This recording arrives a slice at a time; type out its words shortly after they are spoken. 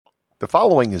The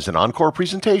following is an encore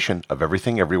presentation of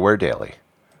Everything Everywhere Daily.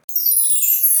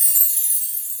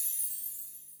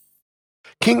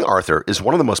 King Arthur is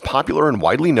one of the most popular and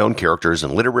widely known characters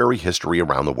in literary history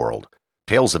around the world.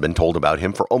 Tales have been told about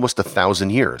him for almost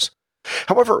 1,000 years.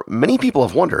 However, many people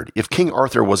have wondered if King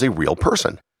Arthur was a real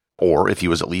person, or if he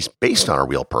was at least based on a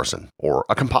real person, or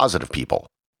a composite of people.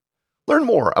 Learn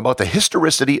more about the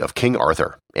historicity of King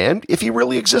Arthur, and if he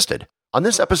really existed, on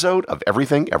this episode of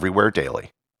Everything Everywhere Daily.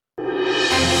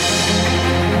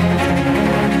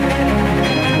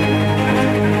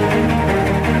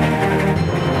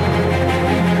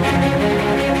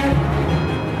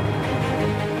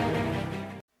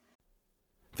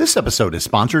 This episode is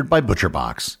sponsored by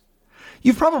ButcherBox.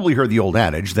 You've probably heard the old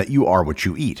adage that you are what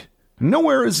you eat.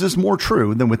 Nowhere is this more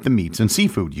true than with the meats and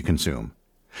seafood you consume.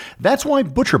 That's why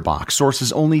ButcherBox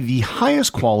sources only the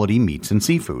highest quality meats and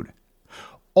seafood.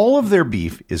 All of their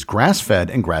beef is grass-fed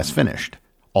and grass-finished.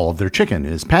 All of their chicken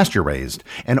is pasture-raised,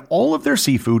 and all of their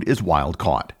seafood is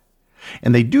wild-caught.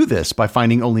 And they do this by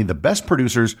finding only the best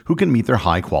producers who can meet their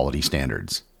high-quality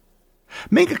standards.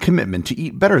 Make a commitment to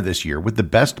eat better this year with the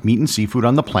best meat and seafood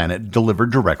on the planet delivered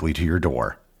directly to your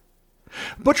door.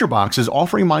 ButcherBox is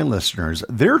offering my listeners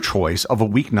their choice of a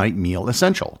weeknight meal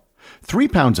essential: 3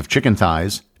 pounds of chicken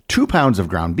thighs, 2 pounds of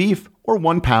ground beef, or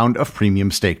 1 pound of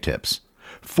premium steak tips,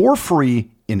 for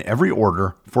free in every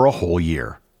order for a whole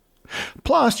year.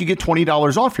 Plus, you get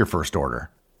 $20 off your first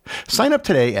order. Sign up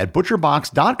today at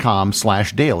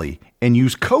butcherbox.com/daily and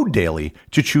use code DAILY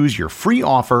to choose your free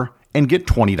offer and get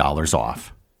 $20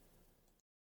 off.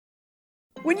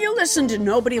 When you listen to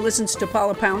Nobody Listens to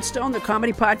Paula Poundstone, the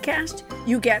comedy podcast,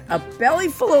 you get a belly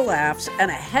full of laughs and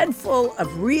a head full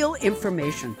of real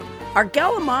information. Our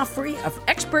gallimaufry of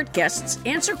expert guests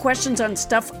answer questions on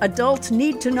stuff adults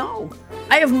need to know.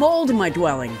 I have mold in my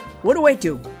dwelling. What do I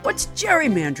do? What's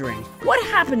gerrymandering? What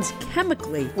happens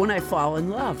chemically when I fall in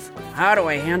love? How do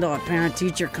I handle a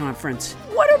parent-teacher conference?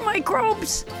 What are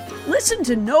microbes? Listen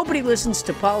to Nobody Listens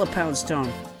to Paula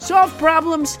Poundstone. Solve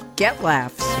problems, get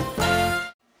laughs.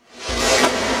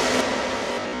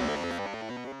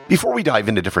 Before we dive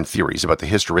into different theories about the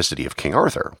historicity of King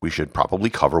Arthur, we should probably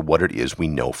cover what it is we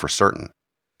know for certain.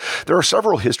 There are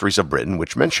several histories of Britain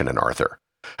which mention an Arthur.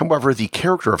 However, the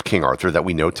character of King Arthur that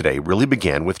we know today really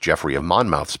began with Geoffrey of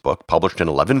Monmouth's book published in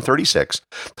 1136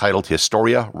 titled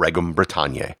Historia Regum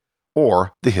Britanniae,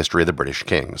 or The History of the British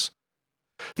Kings.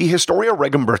 The Historia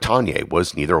Regum Britanniae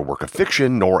was neither a work of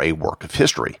fiction nor a work of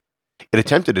history. It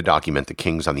attempted to document the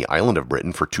kings on the island of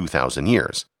Britain for 2,000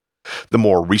 years. The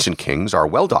more recent kings are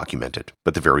well documented,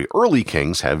 but the very early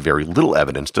kings have very little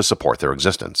evidence to support their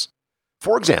existence.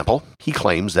 For example, he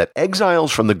claims that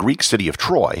exiles from the Greek city of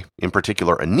Troy, in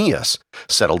particular Aeneas,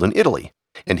 settled in Italy,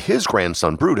 and his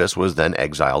grandson Brutus was then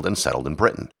exiled and settled in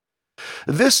Britain.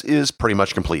 This is pretty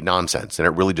much complete nonsense, and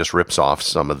it really just rips off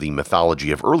some of the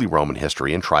mythology of early Roman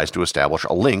history and tries to establish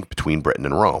a link between Britain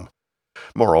and Rome.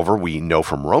 Moreover, we know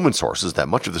from Roman sources that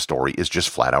much of the story is just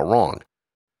flat out wrong.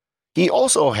 He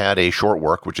also had a short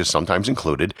work which is sometimes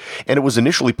included, and it was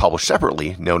initially published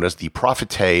separately, known as the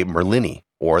Prophetae Merlini,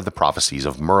 or the Prophecies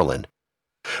of Merlin.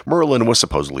 Merlin was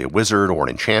supposedly a wizard or an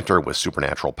enchanter with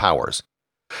supernatural powers.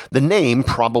 The name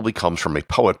probably comes from a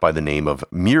poet by the name of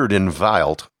Myrddin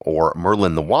Wyllt, or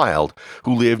Merlin the Wild,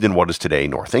 who lived in what is today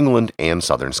North England and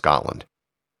southern Scotland.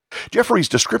 Geoffrey's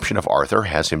description of Arthur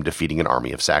has him defeating an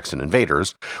army of Saxon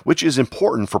invaders, which is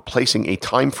important for placing a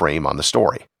time frame on the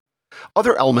story.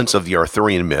 Other elements of the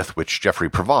Arthurian myth which Geoffrey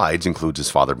provides includes his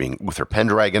father being Uther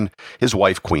Pendragon, his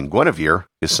wife Queen Guinevere,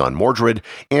 his son Mordred,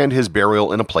 and his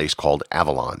burial in a place called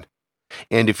Avalon.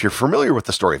 And if you're familiar with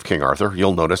the story of King Arthur,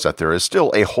 you'll notice that there is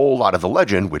still a whole lot of the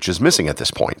legend which is missing at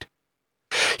this point.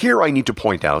 Here I need to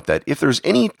point out that if there's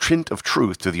any hint of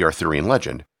truth to the Arthurian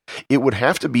legend, it would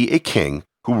have to be a king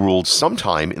who ruled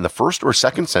sometime in the 1st or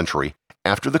 2nd century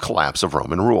after the collapse of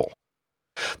Roman rule.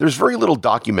 There's very little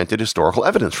documented historical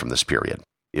evidence from this period.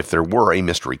 If there were a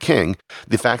mystery king,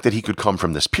 the fact that he could come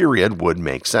from this period would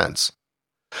make sense.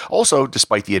 Also,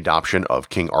 despite the adoption of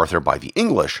King Arthur by the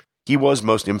English, he was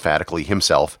most emphatically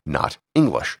himself not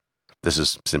English. This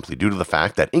is simply due to the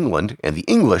fact that England and the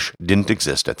English didn't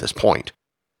exist at this point.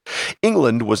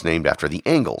 England was named after the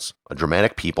Angles, a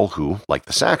Germanic people who, like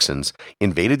the Saxons,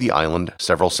 invaded the island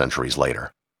several centuries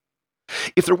later.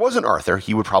 If there was an Arthur,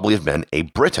 he would probably have been a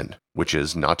Briton, which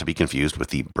is not to be confused with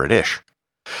the British.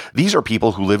 These are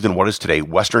people who lived in what is today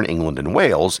Western England and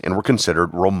Wales and were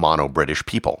considered Romano-British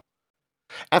people.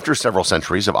 After several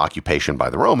centuries of occupation by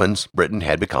the Romans, Britain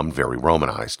had become very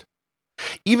Romanized.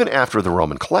 Even after the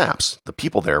Roman collapse, the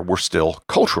people there were still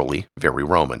culturally very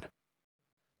Roman.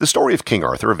 The story of King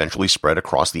Arthur eventually spread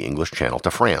across the English Channel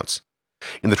to France.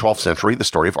 In the 12th century, the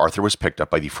story of Arthur was picked up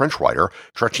by the French writer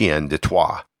Chrétien de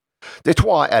Troyes. De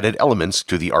Troyes added elements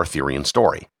to the Arthurian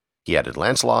story. He added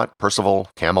Lancelot, Percival,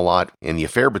 Camelot, and the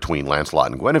affair between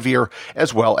Lancelot and Guinevere,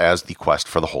 as well as the quest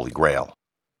for the Holy Grail.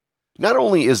 Not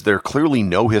only is there clearly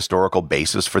no historical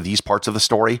basis for these parts of the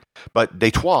story, but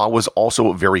de Troyes was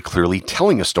also very clearly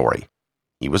telling a story.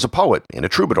 He was a poet and a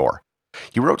troubadour.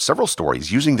 He wrote several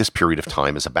stories using this period of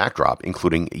time as a backdrop,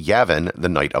 including Yavin, the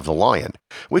Knight of the Lion,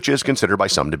 which is considered by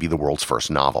some to be the world's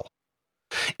first novel.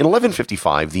 In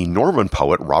 1155, the Norman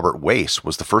poet Robert Wace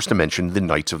was the first to mention the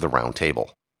Knights of the Round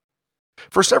Table.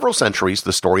 For several centuries,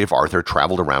 the story of Arthur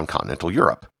traveled around continental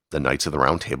Europe. The Knights of the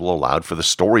Round Table allowed for the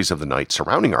stories of the knights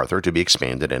surrounding Arthur to be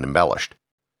expanded and embellished.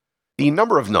 The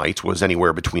number of knights was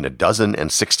anywhere between 12 and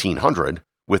 1,600,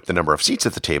 with the number of seats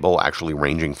at the table actually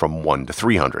ranging from 1 to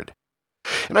 300.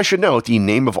 And I should note, the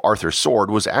name of Arthur's sword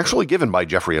was actually given by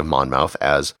Geoffrey of Monmouth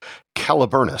as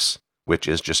Caliburnus, which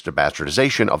is just a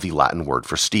bastardization of the Latin word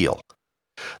for steel.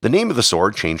 The name of the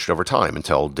sword changed over time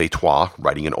until de Troyes,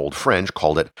 writing in Old French,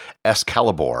 called it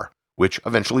Excalibur, which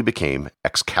eventually became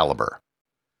Excalibur.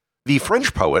 The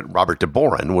French poet Robert de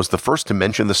Boron was the first to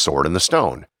mention the sword and the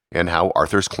stone, and how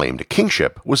Arthur's claim to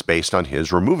kingship was based on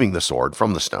his removing the sword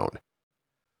from the stone.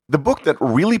 The book that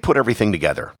really put everything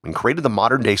together and created the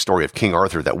modern-day story of King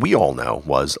Arthur that we all know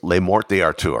was Les Morts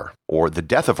d'Arthur, or The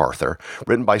Death of Arthur,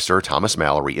 written by Sir Thomas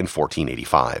Malory in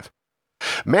 1485.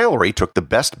 Malory took the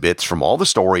best bits from all the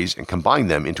stories and combined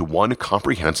them into one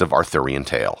comprehensive Arthurian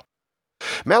tale.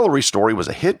 Malory's story was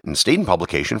a hit and stayed in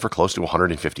publication for close to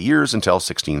 150 years until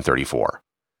 1634.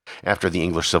 After the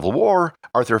English Civil War,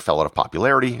 Arthur fell out of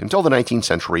popularity until the 19th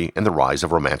century and the rise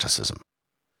of Romanticism.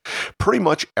 Pretty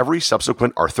much every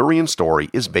subsequent Arthurian story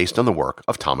is based on the work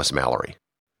of Thomas Malory.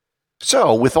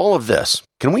 So, with all of this,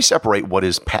 can we separate what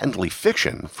is patently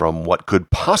fiction from what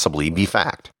could possibly be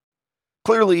fact?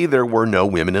 Clearly, there were no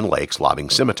women in lakes lobbing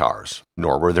scimitars,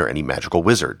 nor were there any magical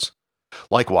wizards.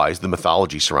 Likewise, the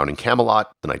mythology surrounding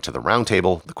Camelot, the Knights of the Round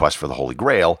Table, the quest for the Holy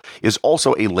Grail, is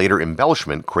also a later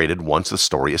embellishment created once the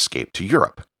story escaped to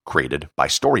Europe, created by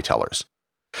storytellers.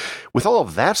 With all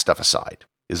of that stuff aside,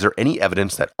 is there any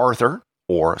evidence that Arthur,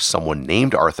 or someone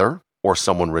named Arthur, or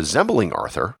someone resembling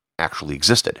Arthur, actually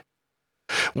existed?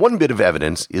 One bit of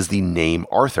evidence is the name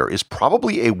Arthur is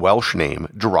probably a Welsh name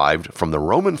derived from the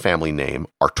Roman family name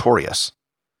Artorius.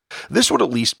 This would at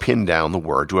least pin down the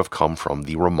word to have come from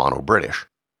the Romano-British.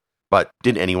 But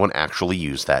did anyone actually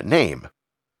use that name?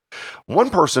 One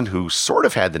person who sort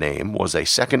of had the name was a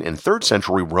 2nd and 3rd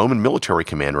century Roman military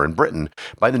commander in Britain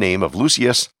by the name of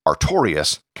Lucius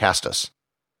Artorius Castus.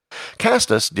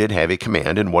 Castus did have a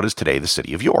command in what is today the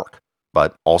city of York,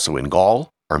 but also in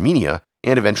Gaul, Armenia,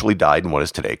 and eventually died in what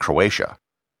is today Croatia.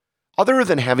 Other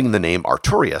than having the name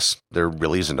Artorius, there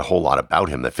really isn't a whole lot about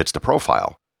him that fits the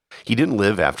profile. He didn't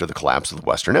live after the collapse of the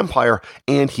Western Empire,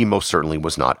 and he most certainly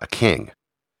was not a king.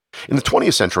 In the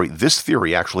 20th century, this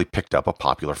theory actually picked up a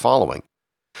popular following.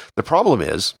 The problem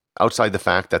is, outside the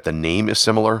fact that the name is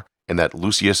similar and that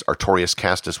Lucius Artorius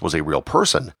Castus was a real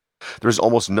person, there's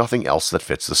almost nothing else that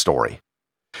fits the story.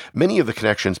 Many of the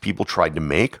connections people tried to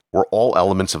make were all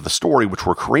elements of the story which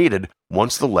were created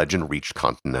once the legend reached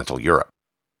continental Europe.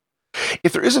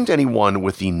 If there isn't anyone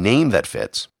with the name that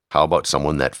fits, how about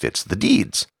someone that fits the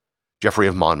deeds? Geoffrey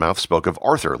of Monmouth spoke of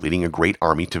Arthur leading a great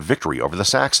army to victory over the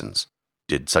Saxons.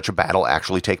 Did such a battle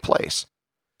actually take place?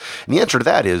 And the answer to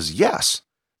that is yes.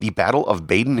 The Battle of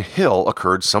Baden Hill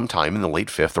occurred sometime in the late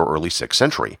 5th or early 6th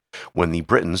century, when the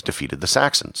Britons defeated the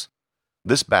Saxons.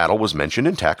 This battle was mentioned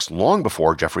in text long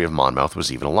before Geoffrey of Monmouth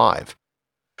was even alive.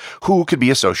 Who could be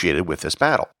associated with this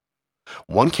battle?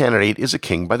 One candidate is a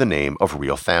king by the name of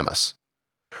Riothamus.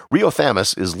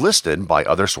 Riothamus is listed by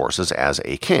other sources as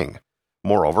a king.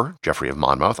 Moreover, Geoffrey of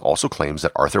Monmouth also claims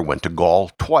that Arthur went to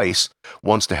Gaul twice,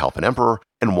 once to help an emperor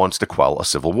and once to quell a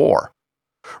civil war.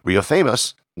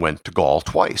 Riothamus went to Gaul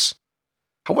twice.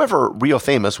 However,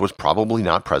 Riothamus was probably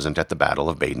not present at the Battle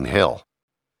of Baden Hill.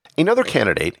 Another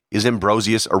candidate is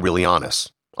Ambrosius Aurelianus.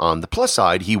 On the plus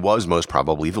side, he was most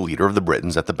probably the leader of the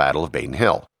Britons at the Battle of Baden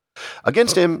Hill.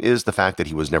 Against him is the fact that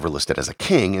he was never listed as a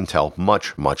king until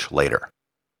much, much later.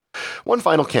 One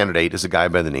final candidate is a guy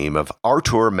by the name of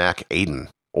Arthur mac Aidan,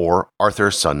 or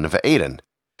Arthur son of Aidan.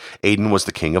 Aidan was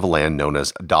the king of a land known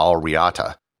as Dal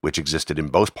Riata, which existed in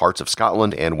both parts of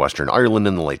Scotland and Western Ireland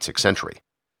in the late 6th century.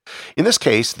 In this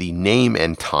case, the name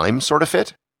and time sort of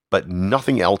fit, but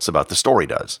nothing else about the story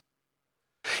does.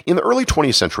 In the early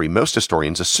 20th century, most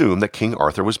historians assume that King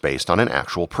Arthur was based on an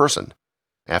actual person.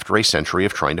 After a century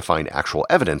of trying to find actual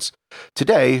evidence,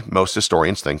 today most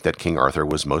historians think that King Arthur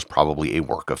was most probably a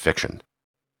work of fiction.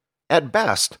 At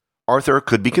best, Arthur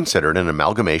could be considered an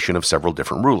amalgamation of several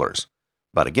different rulers.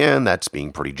 But again, that's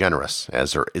being pretty generous,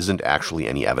 as there isn't actually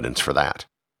any evidence for that.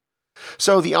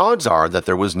 So the odds are that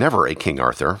there was never a King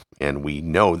Arthur, and we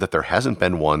know that there hasn't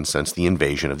been one since the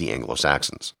invasion of the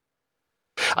Anglo-Saxons.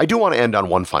 I do want to end on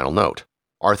one final note.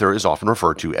 Arthur is often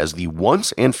referred to as the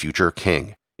once and future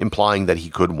king, implying that he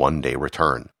could one day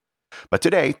return. But to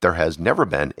date, there has never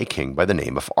been a king by the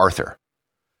name of Arthur.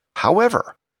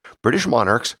 However, British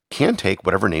monarchs can take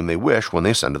whatever name they wish when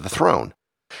they ascend to the throne,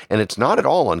 and it's not at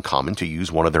all uncommon to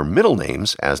use one of their middle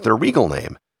names as their regal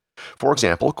name. For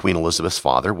example, Queen Elizabeth's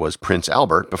father was Prince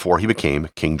Albert before he became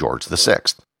King George VI.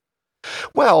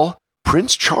 Well,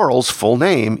 Prince Charles' full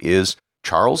name is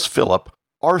Charles Philip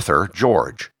Arthur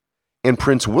George, and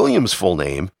Prince William's full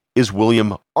name is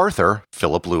William Arthur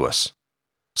Philip Louis.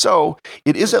 So,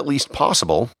 it is at least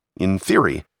possible, in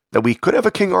theory, that we could have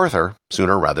a King Arthur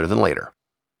sooner rather than later.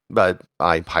 But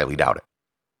I highly doubt it.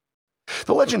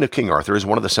 The legend of King Arthur is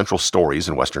one of the central stories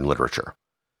in Western literature.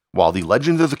 While the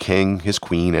legend of the king, his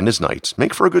queen, and his knights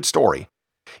make for a good story,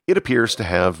 it appears to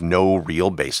have no real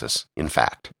basis in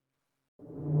fact.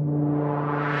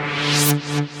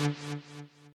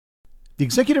 The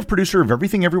executive producer of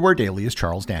Everything Everywhere Daily is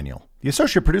Charles Daniel. The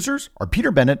associate producers are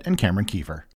Peter Bennett and Cameron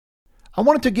Kiefer. I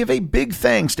wanted to give a big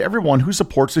thanks to everyone who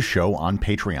supports the show on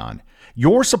Patreon.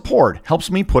 Your support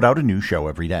helps me put out a new show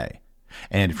every day.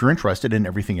 And if you're interested in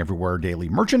Everything Everywhere Daily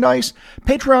merchandise,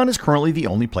 Patreon is currently the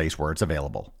only place where it's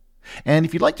available. And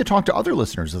if you'd like to talk to other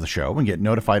listeners of the show and get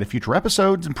notified of future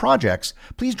episodes and projects,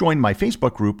 please join my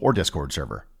Facebook group or Discord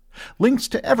server. Links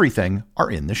to everything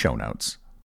are in the show notes.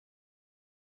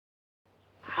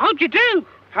 How do you do?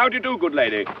 How do you do, good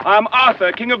lady? I am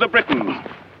Arthur, King of the Britons.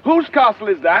 Whose castle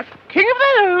is that? King of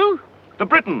the who? The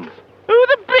Britons. Who are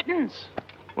the Britons?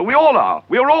 Well, we all are.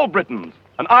 We are all Britons.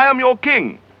 And I am your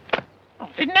king. I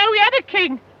didn't know we had a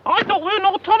king. I thought we were an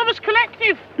autonomous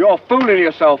collective. You're fooling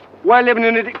yourself. We're living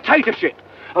in a dictatorship.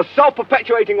 A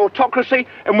self-perpetuating autocracy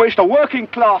in which the working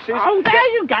classes... Oh,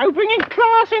 there you go, bringing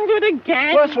class into it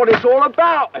again. That's what it's all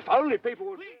about. If only people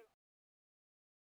would...